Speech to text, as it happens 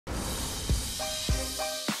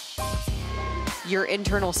your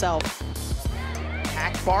internal self.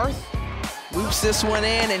 Barth loops this one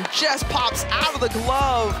in and just pops out of the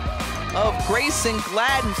glove of Grayson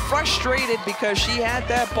Gladden, frustrated because she had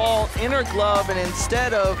that ball in her glove, and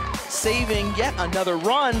instead of saving yet another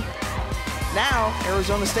run, now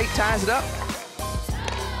Arizona State ties it up.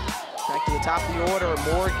 Back to the top of the order,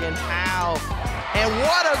 Morgan Howe. And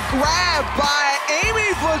what a grab by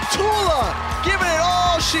Amy Vatula, giving it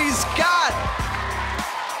all she's got.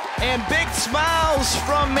 And big smiles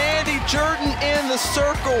from Mandy Jordan in the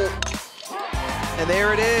circle. And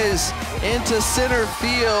there it is, into center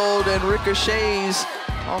field, and ricochets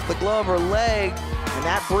off the glove or leg. And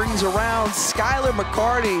that brings around Skylar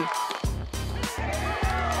McCarty.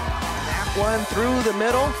 That one through the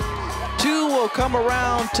middle. Two will come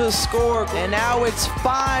around to score. And now it's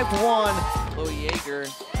 5-1. Chloe Yeager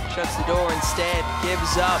shuts the door instead,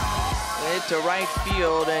 gives up it to right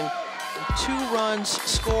field, and 2 runs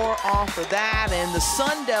score off of that, and the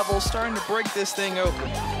Sun Devils starting to break this thing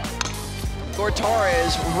open.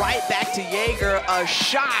 Gortares right back to Yeager, a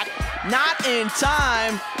shot, not in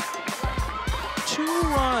time. 2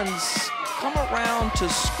 runs come around to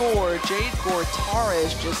score. Jade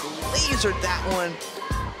Gortares just lasered that one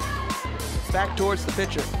back towards the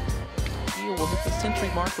pitcher. He will hit the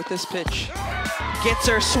century mark with this pitch. Gets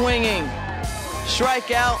her swinging.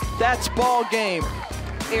 Strikeout, that's ball game.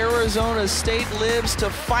 Arizona State lives to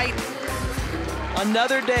fight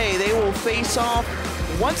another day. They will face off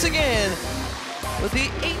once again with the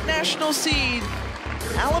 8th national seed,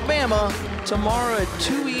 Alabama, tomorrow at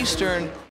 2 Eastern.